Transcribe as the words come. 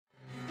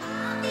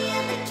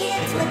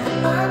kids with the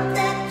bumped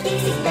up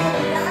cheeks.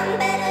 Better run,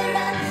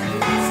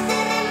 faster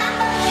than my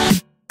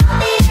butt. All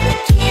the other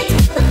kids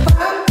with the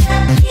bumped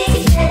up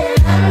cheeks. Better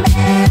run,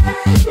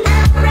 outrun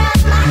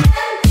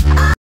my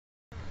gun.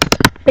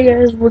 Hey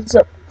guys, what's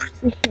up?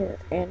 Chrissy here,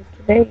 and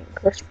today in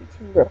Clash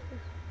 15 Bro,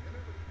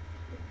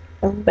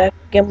 I'm back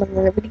again with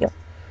another video.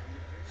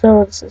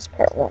 So this is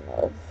part 1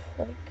 of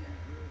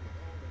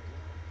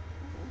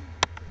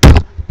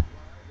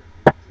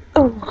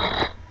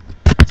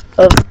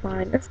of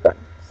my Nerf gun.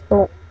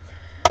 So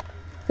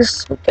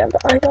this weekend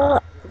I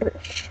got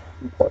this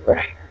boy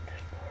right here.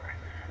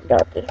 I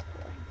got this boy.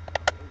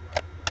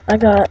 I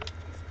got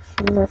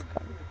some Nerf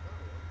gun.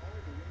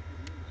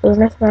 So the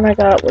Nerf gun I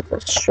got was a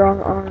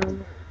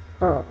Strongarm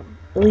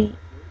Elite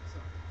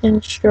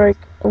and Strike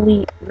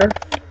Elite Nerf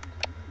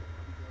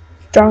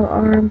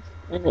Strongarm,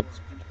 and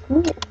it's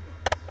pretty cool.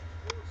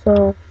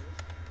 So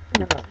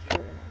I'm not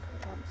sure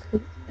if I'm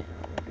asleep.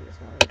 Maybe it's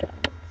not down.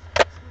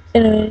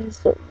 Anyways,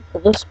 so you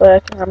pull this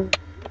back, and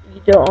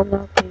you don't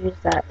have to use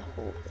that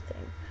whole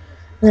thing.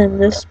 And then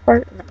this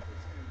part, no.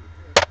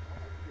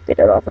 Get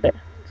it off of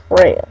there.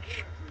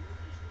 Trash.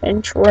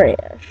 And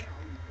trash.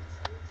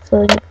 So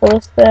then you pull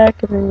this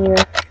back, and then you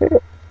shoot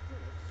it.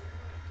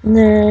 And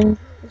then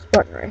this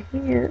button right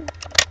here.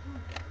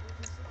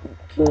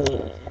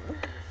 Okay.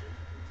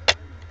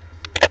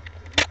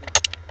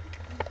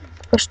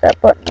 Push that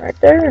button right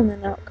there, and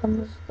then out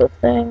comes the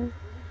thing.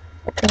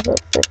 It comes up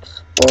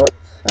 6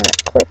 bullets, and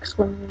it clicks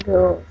when you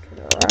go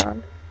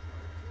around.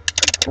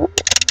 Cool.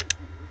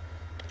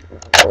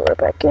 Pull it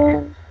back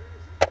in.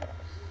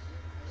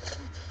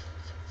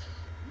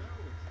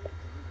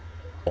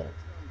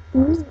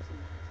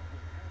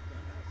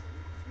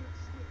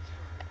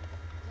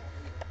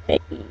 Hey,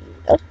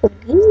 that's pretty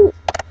good.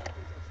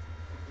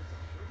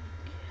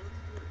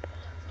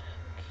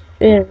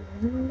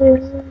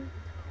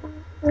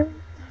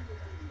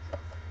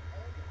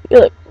 You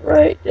look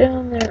right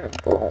down there,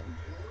 and boom.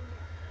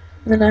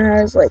 And then it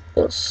has like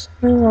this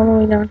thing all the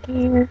way down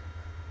here.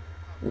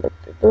 Look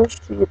at those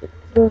two, and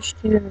then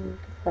you can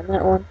find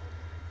that one.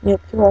 You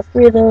have to do all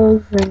 3 of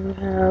those, and you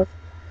have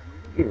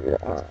your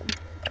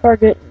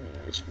target, and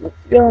you just look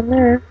down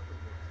there.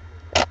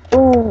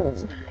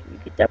 Boom! You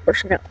get that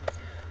person out.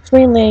 So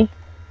mainly,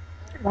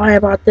 why I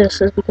bought this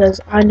is because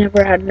I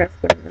never had a Nerf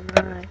gun, and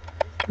I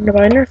wanted to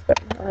buy a Nerf gun.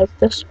 I like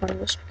this one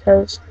just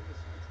because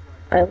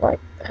I like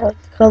the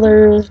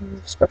colors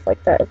and stuff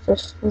like that. It's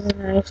just really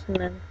nice, and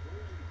then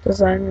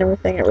design and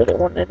everything. I really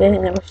wanted it,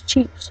 and it was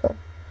cheap, so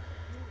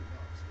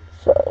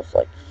I was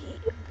like,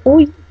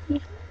 oi!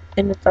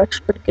 And it's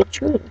actually pretty good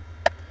shooting.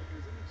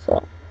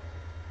 So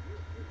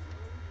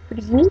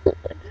pretty good.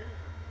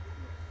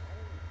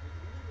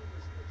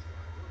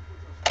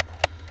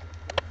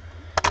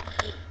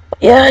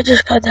 Yeah, I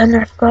just got that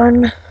Nerf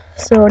gun.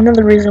 So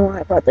another reason why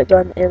I bought the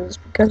gun is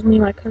because me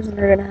and my cousin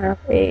are gonna have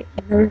a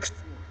Nerf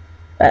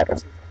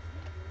battle.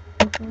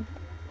 A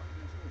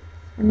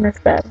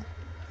Nerf battle.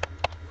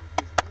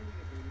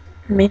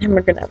 Me and him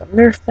are gonna have a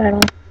Nerf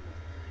battle.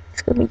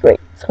 It's gonna be great.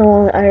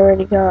 So I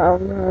already got.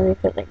 I'm really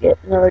gonna get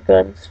another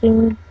gun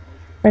soon.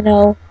 Right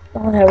now,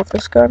 all I have is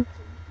this gun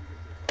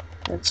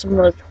and some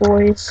other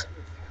toys,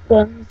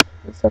 guns,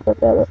 and stuff like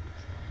that. But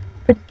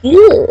pretty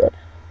good.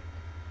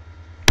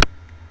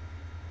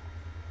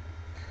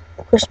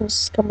 Christmas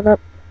is coming up.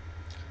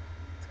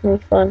 It's gonna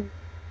be fun.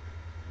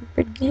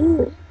 Pretty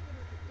good.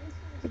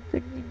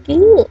 Pretty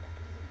good.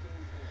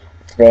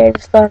 Today I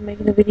just thought of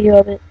making a video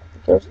of it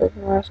because like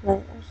last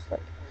night I was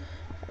like,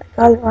 I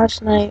got it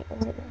last night.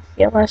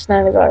 Yeah, last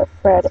night I got it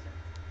Friday.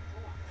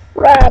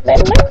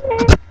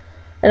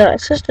 And my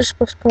sister's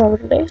supposed to come over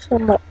today, so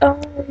I'm like, oh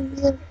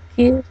yeah,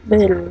 get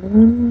better,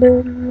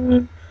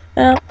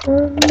 out for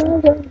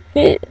another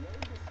hit.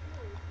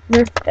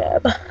 Nerf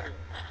tab.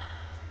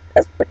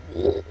 That's pretty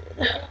good.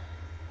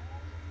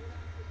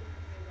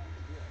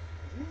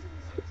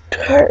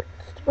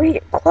 It's 3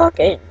 o'clock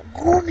in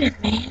the morning,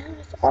 man.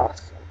 It's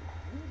awesome.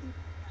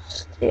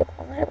 Stay up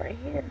all night right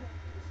here.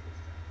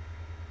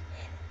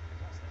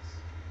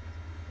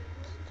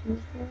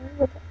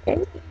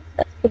 Hey,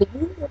 that's pretty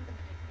good.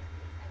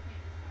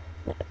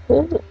 That's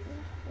good.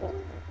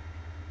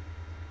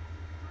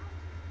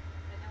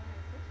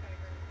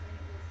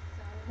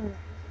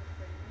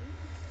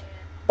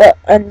 But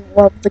I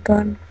love the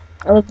gun.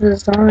 I love the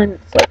design.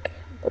 It's like,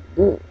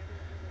 good.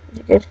 As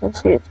you guys can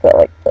see, it's got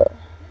like the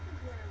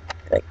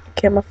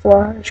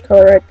camouflage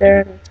color right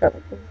there, and it's got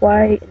like the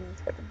white, and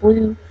it's got the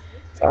blue.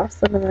 It's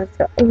awesome, and then it's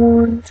got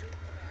orange.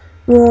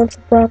 Blue ones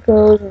for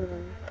Broncos, and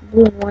then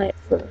blue and white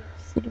for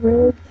City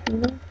Roads, you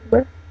know,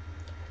 bruh.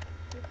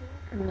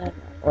 And then,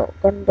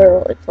 gun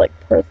barrel, it's like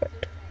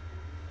perfect.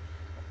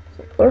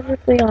 So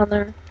perfectly on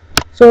there.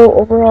 So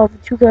overall, the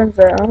 2 guns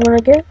that I'm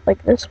gonna get,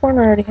 like this one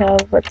I already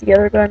have, but the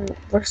other gun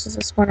versus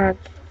this one,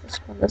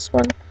 this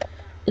one,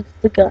 it's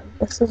the gun.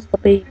 This is the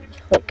baby.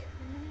 Like,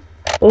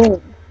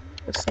 boom.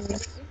 This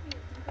is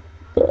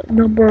the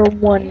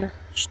 #1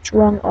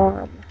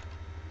 Strongarm.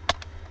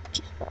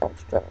 Jeez, my arm's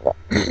strong up.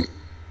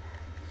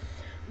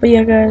 But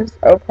yeah, guys,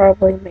 I'll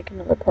probably make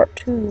another part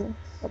 2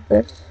 of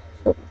this.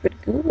 So it'll be pretty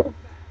cool.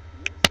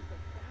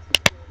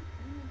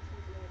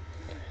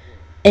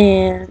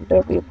 And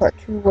there'll be a part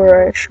 2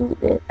 where I shoot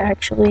it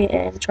actually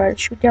and try to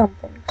shoot down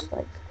things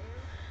like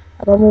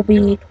a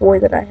bumblebee toy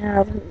that I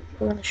have.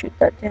 We're gonna shoot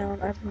that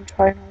down. I've been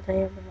trying all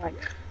day. I've been like,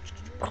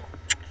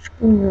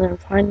 and then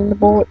finding the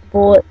bullet.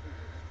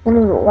 One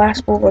of the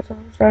last bullets I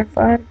was trying to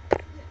find.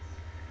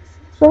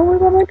 So over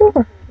by my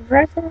door,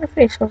 right in my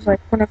face. I was like,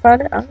 when I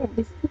find it, I'm gonna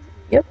be stupid.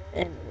 Yep,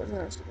 and it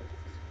wasn't a stupid.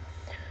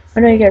 I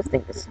know you guys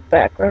think this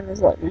background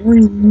is like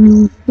really,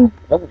 really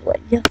stupid. I was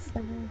like, yes, I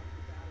know.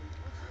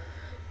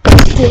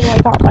 Here I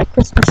got my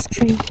Christmas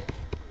tree.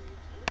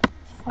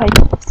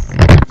 Fabulous.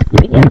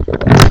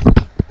 Ridiculous.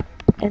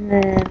 And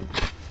then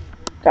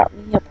got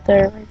me up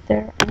there, right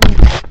there, and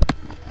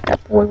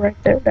that boy right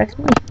there, that's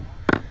me.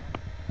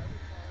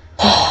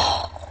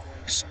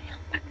 So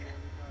young.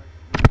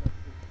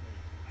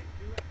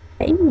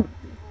 Hey,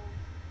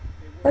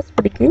 that's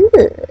pretty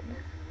good.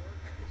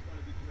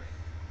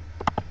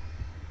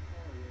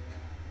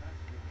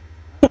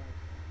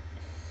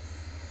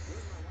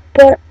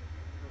 But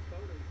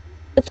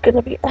it's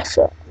gonna be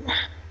awesome.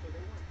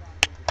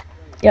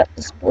 Yep,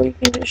 this boy you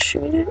can just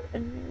shoot it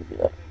and you'll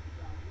be like,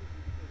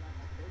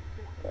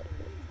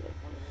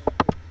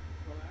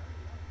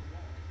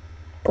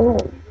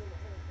 boom.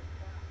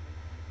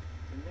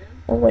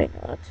 Oh wait,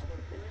 no, that's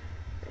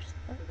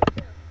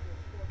get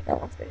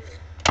out my face.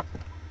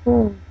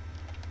 Boom.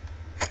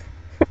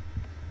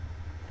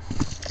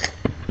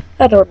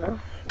 I don't know.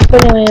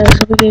 But anyways,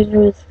 hope you guys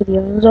enjoyed this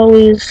video. And as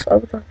always, I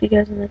will talk to you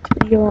guys in the next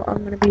video.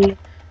 I'm gonna be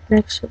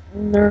next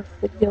Nerf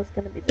video is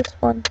gonna be this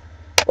one,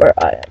 where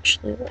I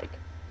actually like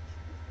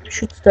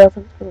shoot stuff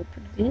and it's gonna be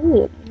pretty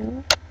good, you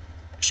know.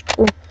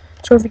 Cool.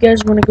 So if you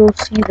guys want to go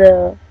see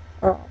the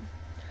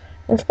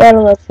Nerf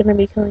Battle, that's gonna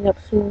be coming up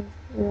soon.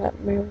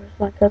 Me with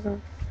my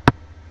cousin.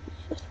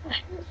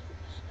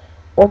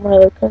 Or my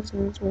other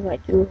cousins, we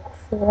might do a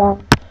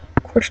full-on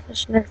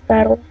Christmas Nerf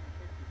Battle.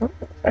 Oh,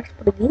 that's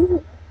pretty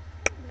good.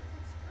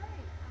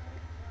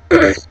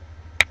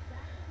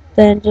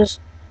 Then just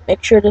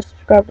make sure to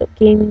subscribe to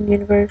Gaming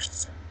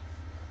Universe,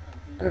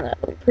 and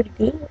that'll be pretty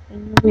good.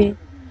 And you'll be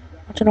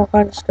watching all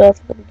kinds of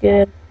stuff. It'll be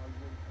good,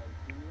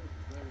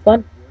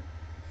 fun,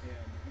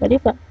 very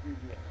fun.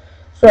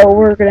 So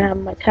we're gonna have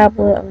my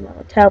tablet. I'm gonna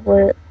have a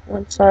tablet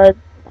one side,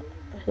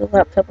 a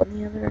laptop on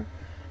the other,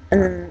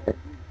 and then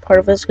part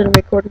of it's gonna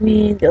record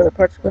me, the other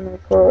part's gonna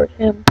record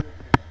him,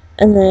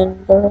 and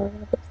then we're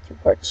gonna put the two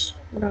parts.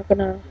 We're not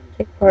gonna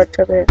take parts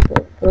of it,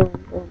 boom, boom,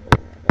 boom, boom,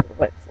 and then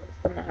wait for it.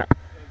 I'm not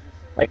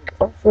like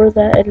for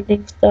that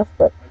editing stuff,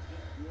 but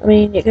I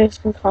mean, you guys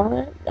can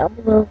comment down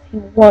below if you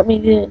want me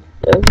to do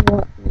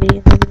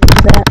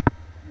that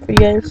for you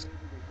guys,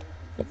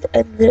 like to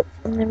edit it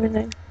and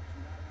everything.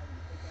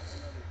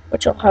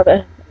 Which I'll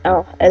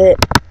edit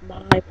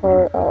my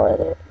part. I'll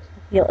edit.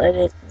 He'll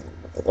edit.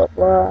 Blah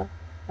blah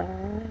blah.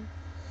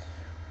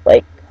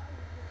 Like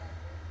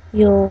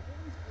he'll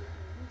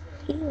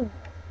do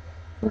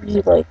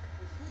like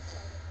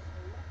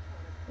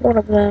one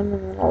of them,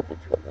 and then I'll do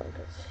two of them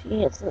because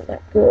he isn't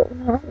that good.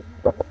 No,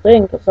 the whole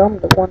thing because I'm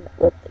the one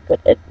with the good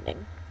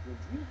editing.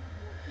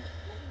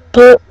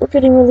 But we're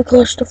getting really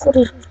close to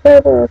 40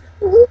 subscribers.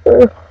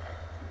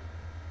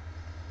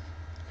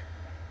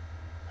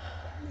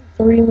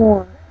 Three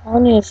more. All I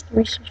need is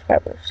 3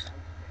 subscribers.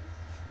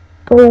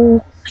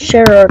 Go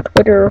share on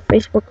Twitter or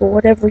Facebook or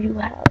whatever you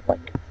have.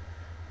 Like,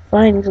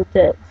 Vine's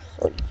dead,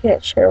 so you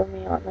can't share with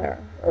me on there.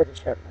 I already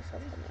shared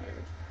myself on there.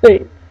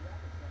 Hey,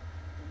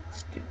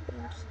 stupid.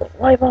 I'm just like,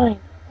 why Vine?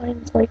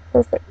 Vine's like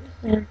perfect,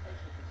 man.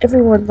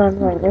 Everyone's on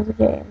Vine every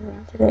day. I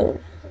mean,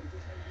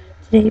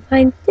 today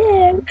Vine's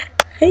dead.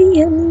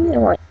 Hey, honey.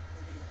 I'm like,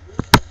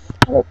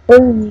 I will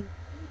burn you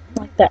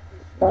like that.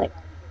 Like,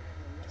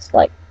 it's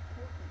like,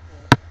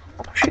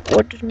 oh shit,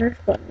 what does Nerf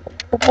Gun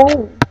do?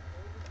 Boom.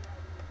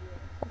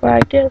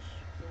 Like this.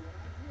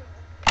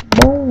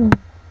 Boom.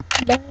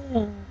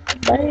 Bam.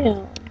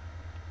 Bam.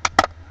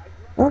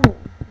 Mm.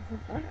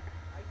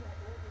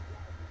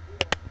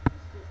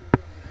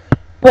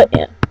 But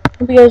yeah,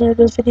 hope you guys enjoyed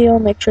this video.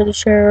 Make sure to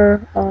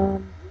share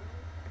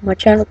my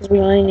channel because we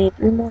only need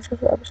 3 more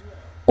subscribers.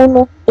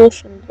 Uno,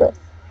 dos, and tres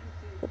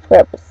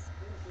subscribers.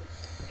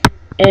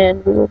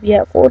 And we will be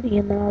at 40,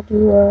 and then I'll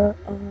do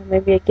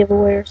maybe a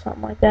giveaway or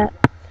something like that.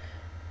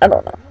 I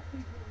don't know.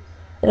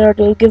 Either I'll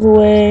do a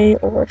giveaway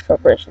or a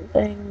celebration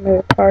thing, maybe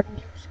a party.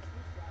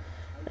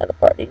 Not a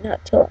party,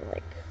 not till I'm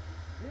like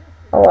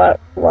a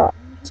lot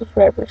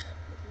subscribers.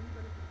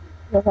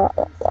 A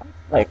lot.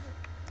 Like,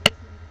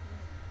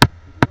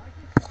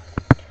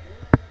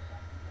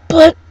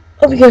 but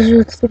hope you guys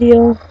enjoyed this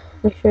video.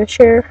 Make sure to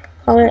share,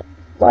 comment,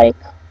 like,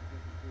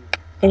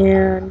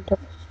 and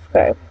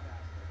subscribe.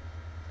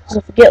 Because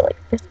if we get like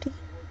 50,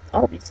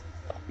 I'll be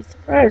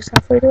surprised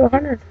halfway to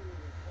 100.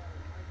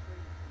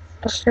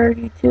 I started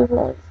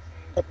YouTube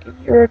like a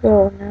year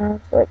ago. Now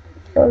it's like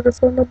started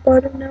from the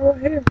bottom. Now we're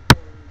here.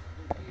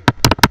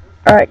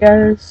 Alright,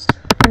 guys.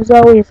 As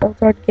always, I'll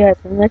talk to you guys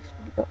in the next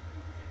video.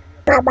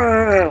 Bye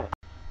bye.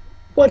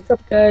 What's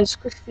up, guys?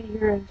 Crispy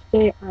here, and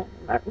today I'm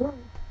in my room.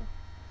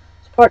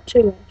 part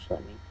 2 actually. I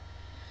mean,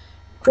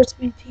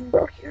 Crispy Team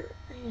Bro here,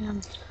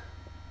 and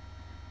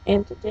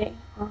today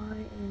I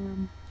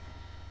am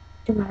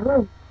in my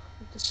room.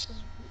 This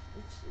is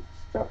it's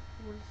dark.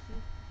 You want to see?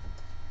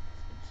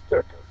 It's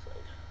dark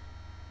outside.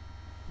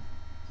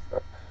 It's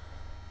dark.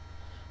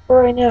 But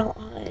right now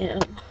I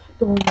am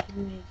going to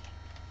make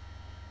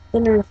the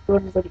Nerf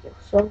Gun video.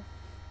 So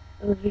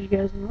as you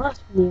guys in the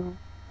last video,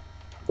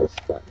 this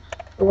gun,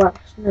 the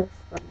last Nerf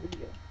Gun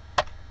video.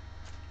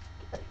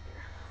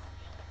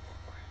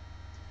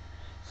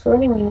 So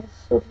anyways,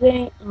 so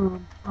today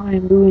I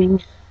am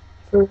doing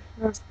for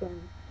Nerf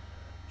Gun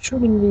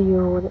shooting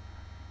video with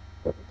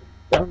the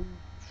gun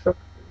truck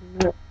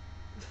nut.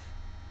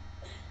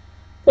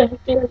 The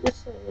heck did I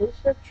just say? I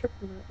just said truck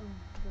nut. Oh my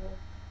god.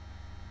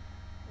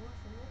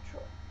 What's in the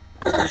truck?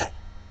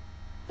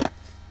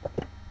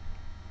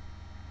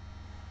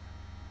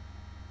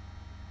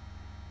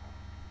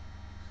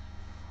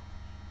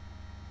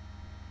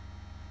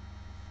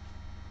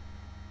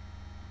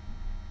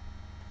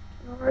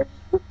 Alright,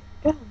 just put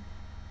the gun.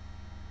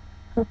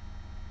 Huh. I'm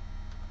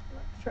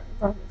not trying to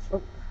find it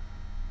somewhere.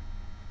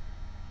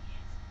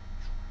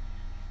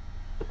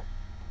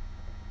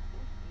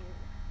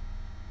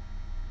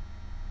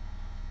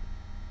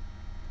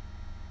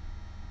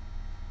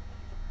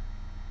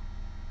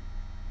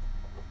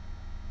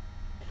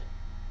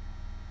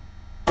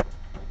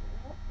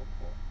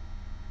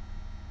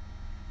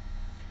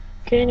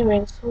 Okay,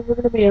 anyway, so I'm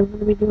gonna be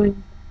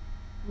doing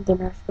the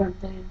Nerf Gun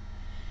thing,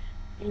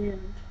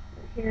 and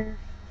right here,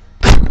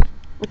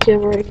 okay,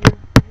 right here,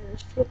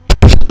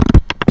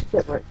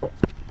 sit right there.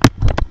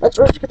 That's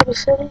where it's gonna be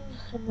sitting,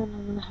 and then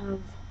I'm gonna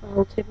have a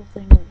little table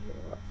thing right here,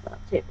 well, not a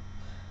table,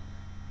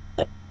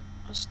 like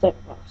a stack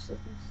boxes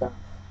and stuff,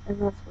 and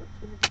that's what it's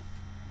gonna be.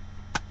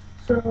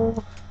 So,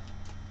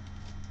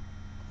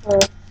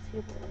 the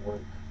table will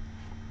work.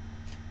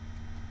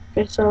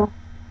 Okay, so I'm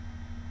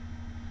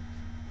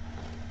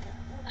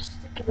gonna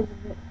stick it in the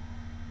middle.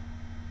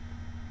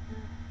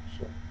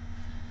 Shit.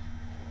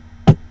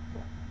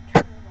 Turn it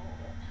all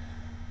the way.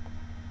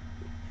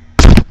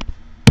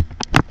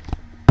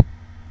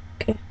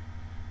 Okay.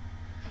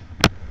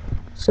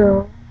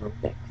 So, we're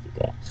back with you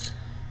guys.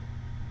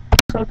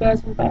 So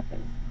guys, I'm back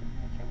and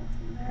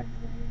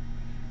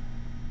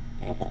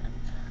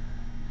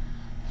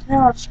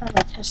now I'm trying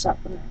to test out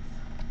the Nerf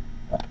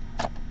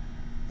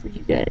for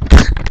you guys.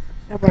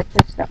 I've already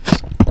tested out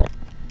myself.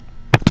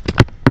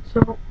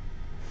 So,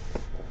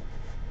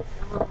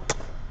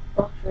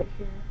 box right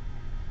here.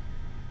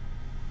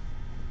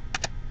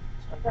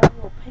 So I got a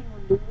little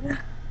penguin doing it.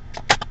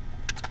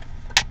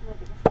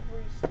 Like a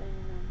freeze thing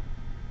and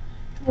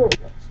really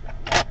that's down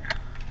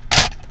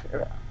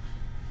there.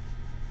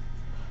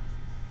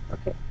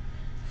 Okay.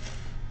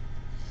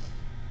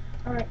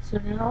 Alright, so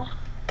now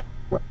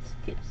let's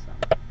get some.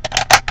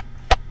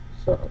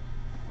 So,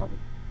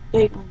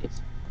 there you go, get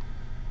some.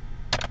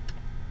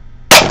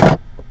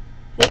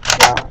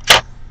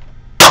 Headshot.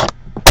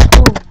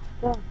 Oh my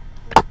god.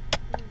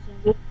 That was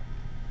good.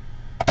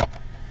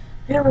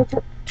 Here we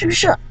took 2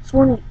 shots,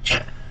 1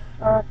 each.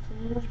 Alright, so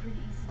this is pretty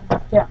easy to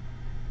knock down.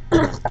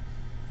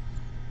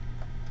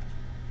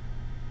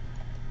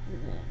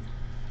 And then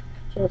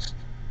just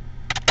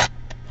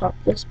pop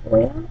this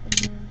boy out and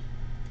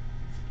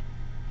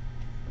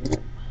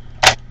then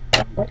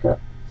pop back up.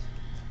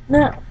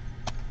 Now,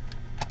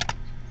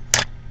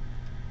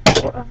 I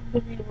haven't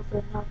been able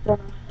to knock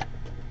down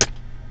a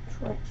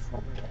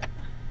transformer yet.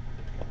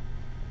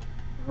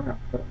 We're gonna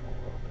put him a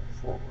little bit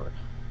forward.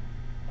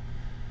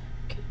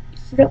 Okay, you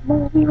see that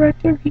Molly right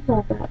there? He's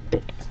all that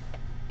big.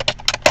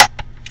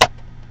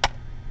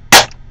 I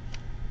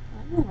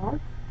know.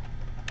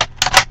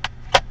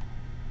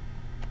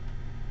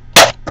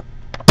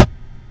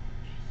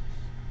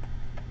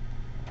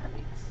 I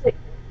need to see.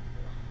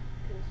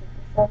 Because if we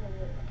fall in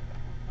there.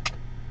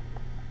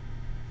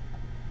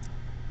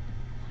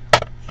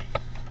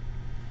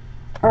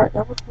 Alright,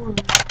 that was one.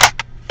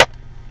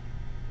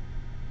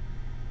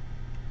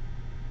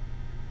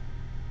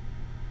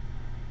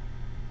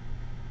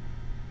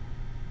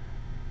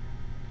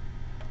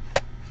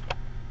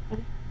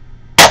 Ready?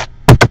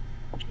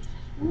 Jesus.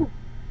 Ooh.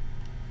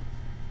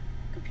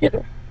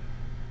 Computer.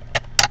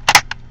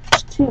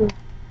 There's 2.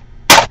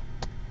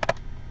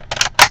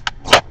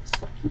 Oh,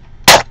 sucky.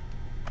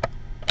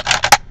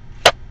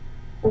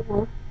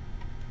 4.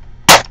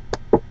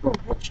 Oh,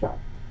 headshot.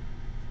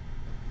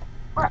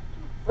 Alright,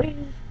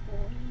 please,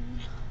 boy.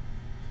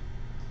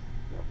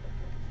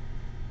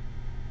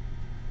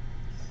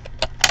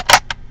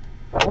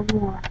 Got one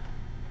more.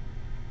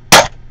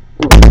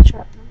 Ooh,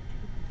 headshot.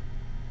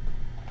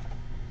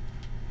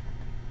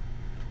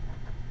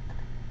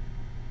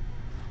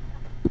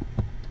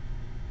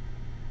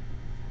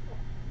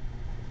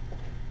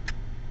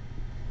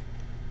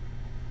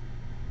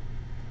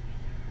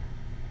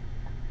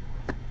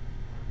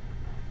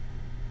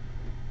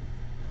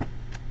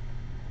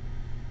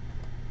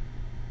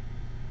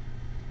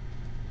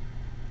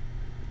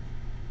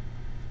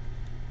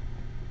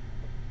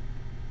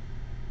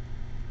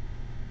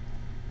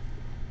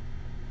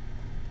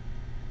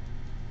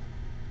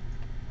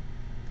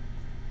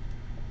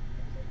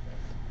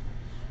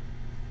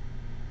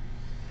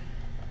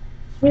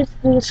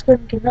 Basically, this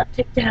gun cannot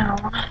take down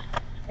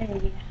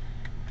a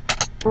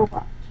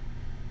robot.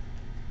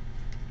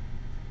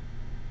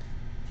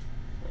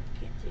 So it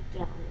can't take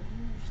down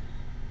rangers.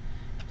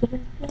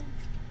 Dun-dun-dun.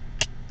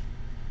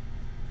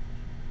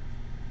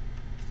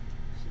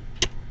 So you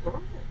can't throw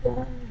that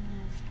gun, and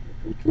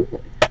you're pretty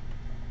good.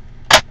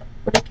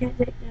 But I can't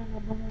take down a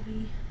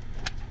bumblebee.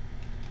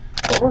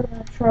 But we're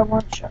gonna try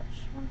one shot.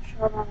 Just one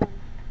shot on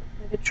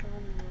Megatron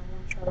and then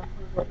one shot on her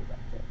buddy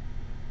back there.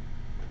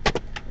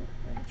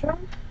 Megatron?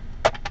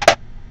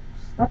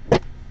 Stop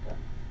it.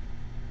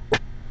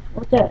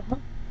 What that, huh?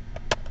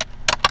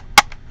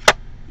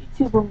 You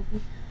too, Bumblebee.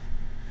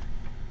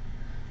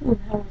 Who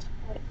the hell is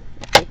fighting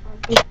with this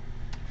Bumblebee?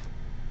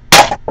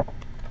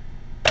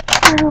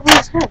 Right over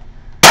his head.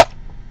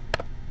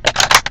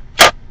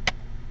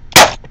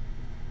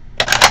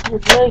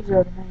 His legs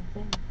are the main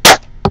thing.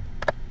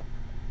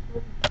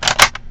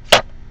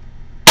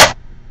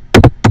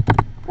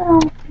 Oh,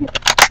 yeah.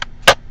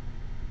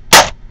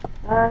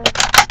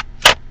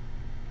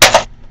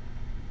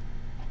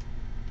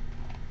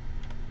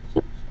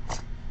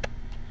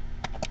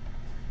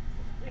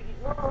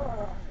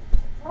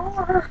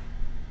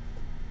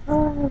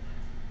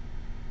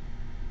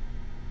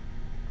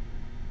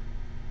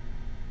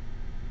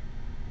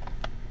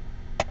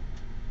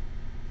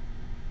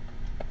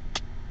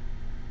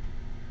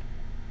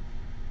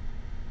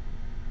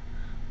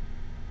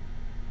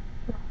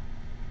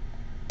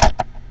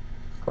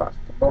 Cross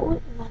the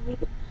bullet and then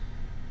leave it.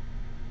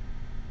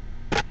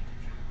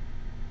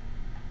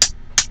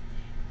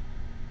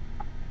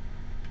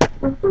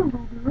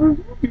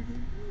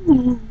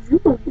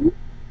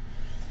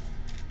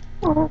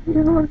 Oh,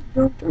 you're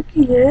a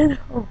turkey head.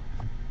 Oh,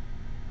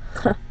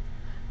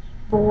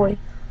 boy,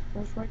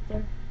 that's right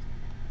there.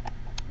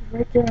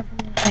 Right there in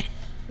front of my face.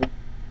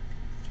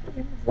 It's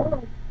in the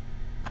vlog.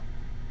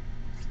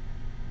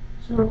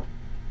 So,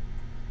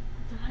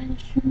 the tiny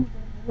shoes on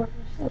what I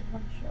said,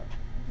 one shot.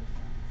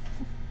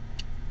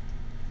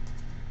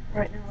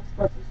 Right now it's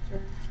Buzz's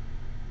turn.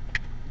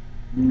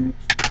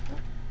 Next.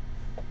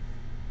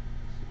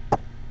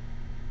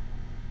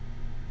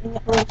 And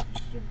that was the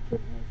shoe to me.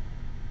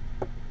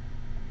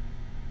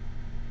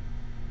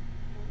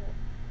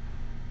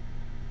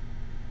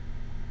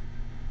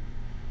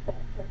 Fat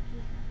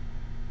turkey.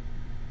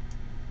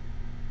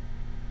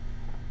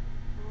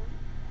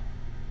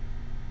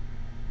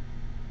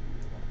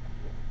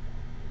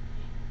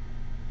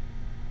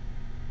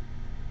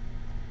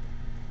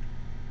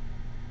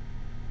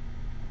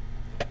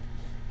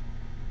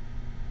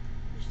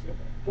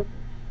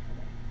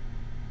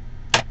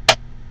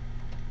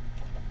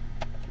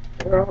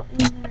 They're all in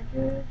there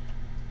good.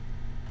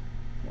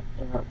 Yep,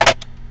 they're all good.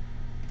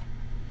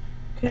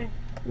 Okay,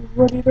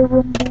 we're ready to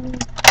rumble.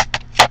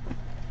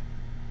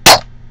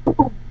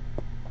 Boom.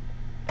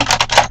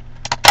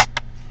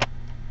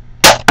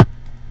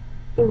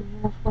 Oh, you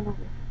almost went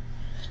over.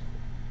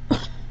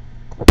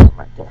 Clip him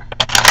right there.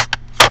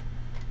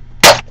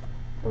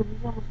 Oh,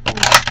 he's almost done.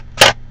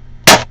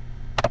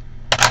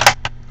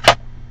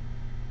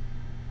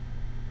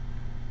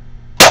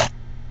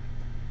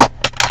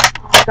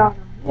 Oh, I got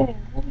him. Yeah,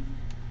 buddy.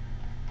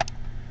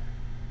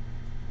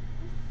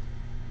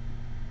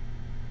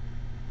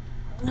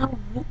 No,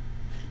 no.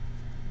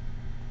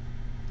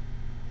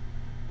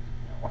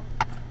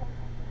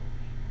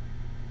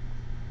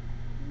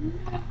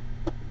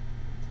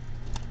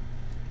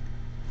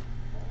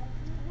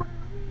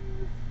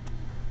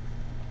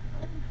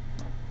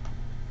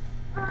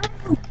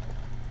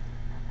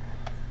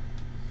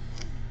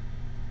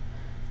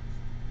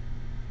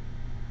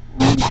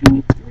 One,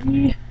 two,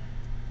 three,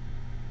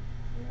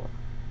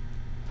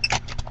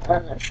 four.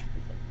 And there should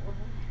be one.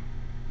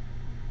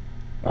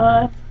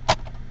 Five.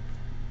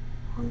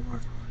 One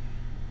more.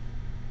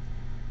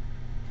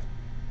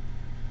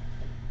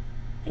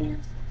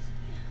 And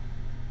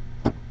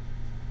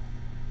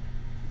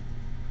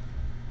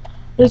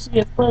basically,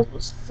 if Buzz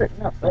was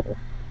sitting up better.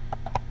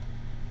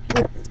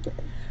 Every day.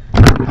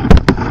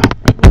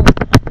 Maybe not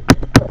every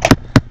day, but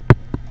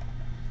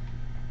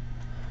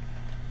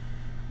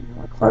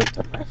more close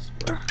than I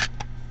swear.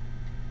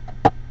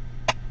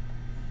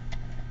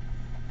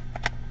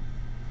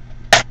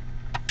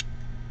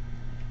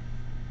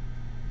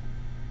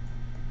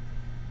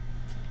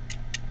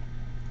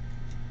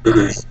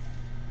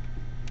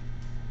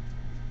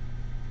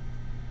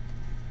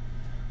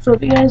 So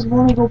if you guys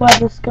want to go buy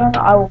this gun,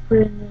 I will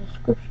put it in the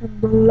description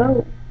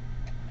below.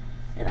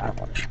 And I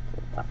want to show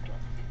you about it.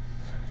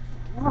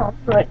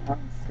 Right now,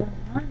 it's going to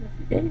line in a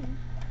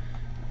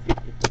few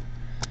days.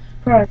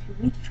 Probably a few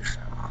weeks or so.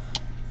 A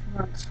few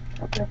months.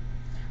 Okay.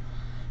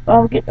 But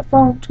I'll get the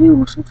phone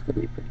too, so it's going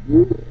to be pretty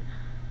good.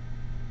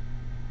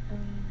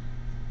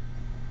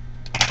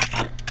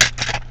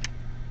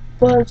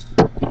 Buzz,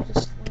 you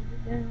just slowed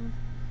it down.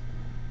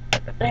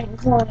 The dang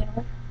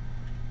clown.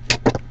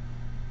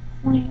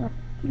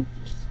 You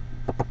just.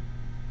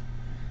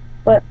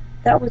 But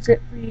that was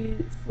it for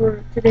you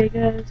for today,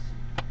 guys.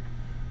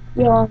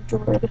 We all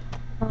enjoyed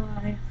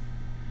my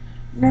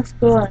Nerf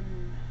Gun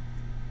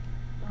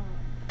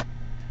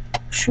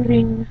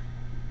shooting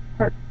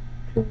part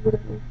 2,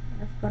 whatever.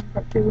 Nerf Gun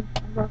part 2,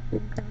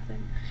 unboxing kind of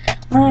thing.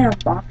 I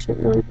unbox it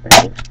really, but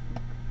I just...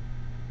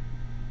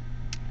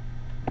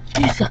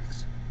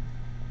 Jesus.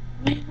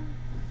 Man.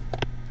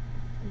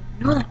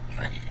 I know that was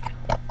ready to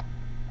go.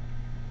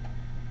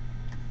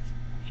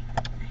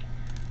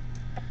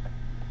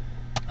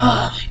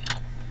 Oh my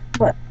god.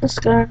 But this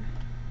gun,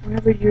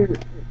 whenever your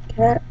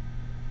cat,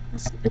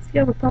 if you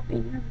have a puppy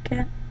and you have a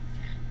cat,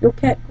 your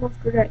cat go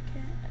after that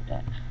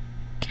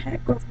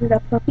cat go after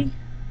that puppy.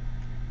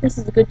 This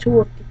is a good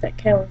tool to get that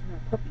cat away from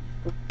that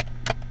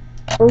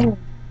puppy. Boom.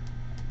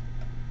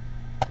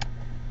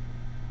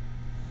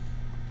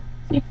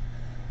 See?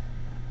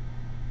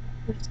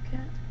 There's the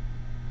cat.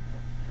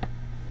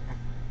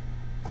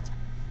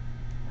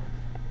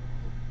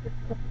 There's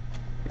the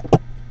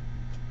puppy.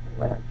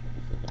 Whatever.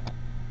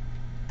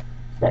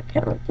 That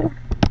cat right there.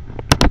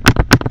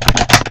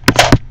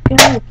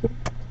 Get out of here, kitty.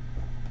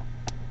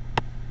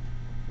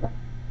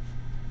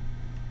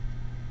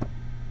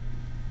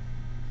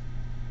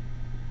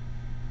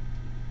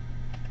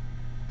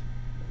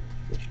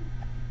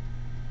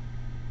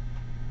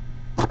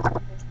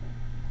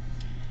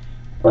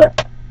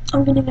 But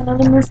I'm getting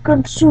another Nerf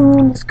gun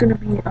soon. It's gonna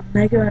be a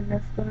mega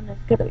Nerf gun.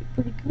 It's gonna be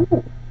pretty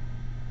cool.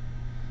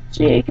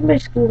 So yeah, you can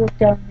basically look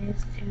down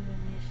these two and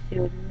these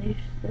two and these.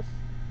 This.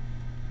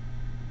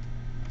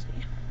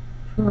 See,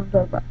 what I'm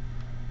talking about.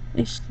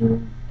 These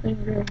two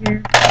things right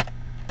here.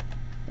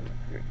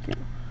 Right here.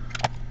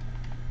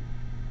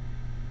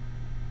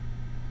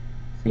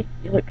 See,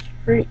 you look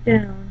straight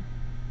down.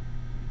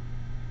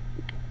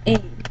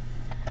 Aim.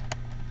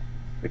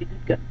 Pretty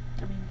good gun.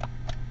 I mean,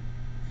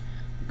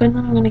 the gun that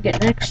I'm gonna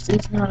get next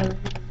is not as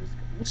good as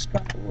this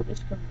gun. Oh, this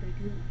gun's pretty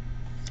good.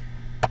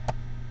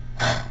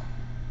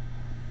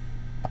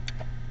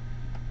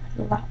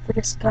 A lot for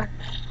this gun,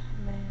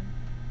 man.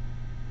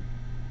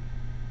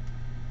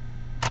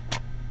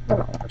 I don't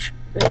want to shoot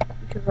it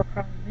because I'll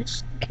probably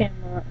miss the camera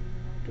and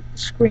then I'll get the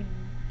screen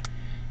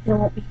and it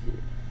won't be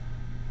good.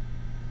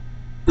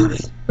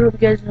 I hope you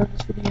guys enjoyed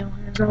this video,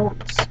 and as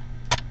always,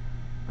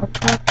 I'll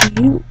talk to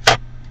you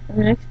in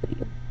the next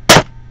video.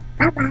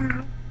 Bye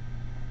bye.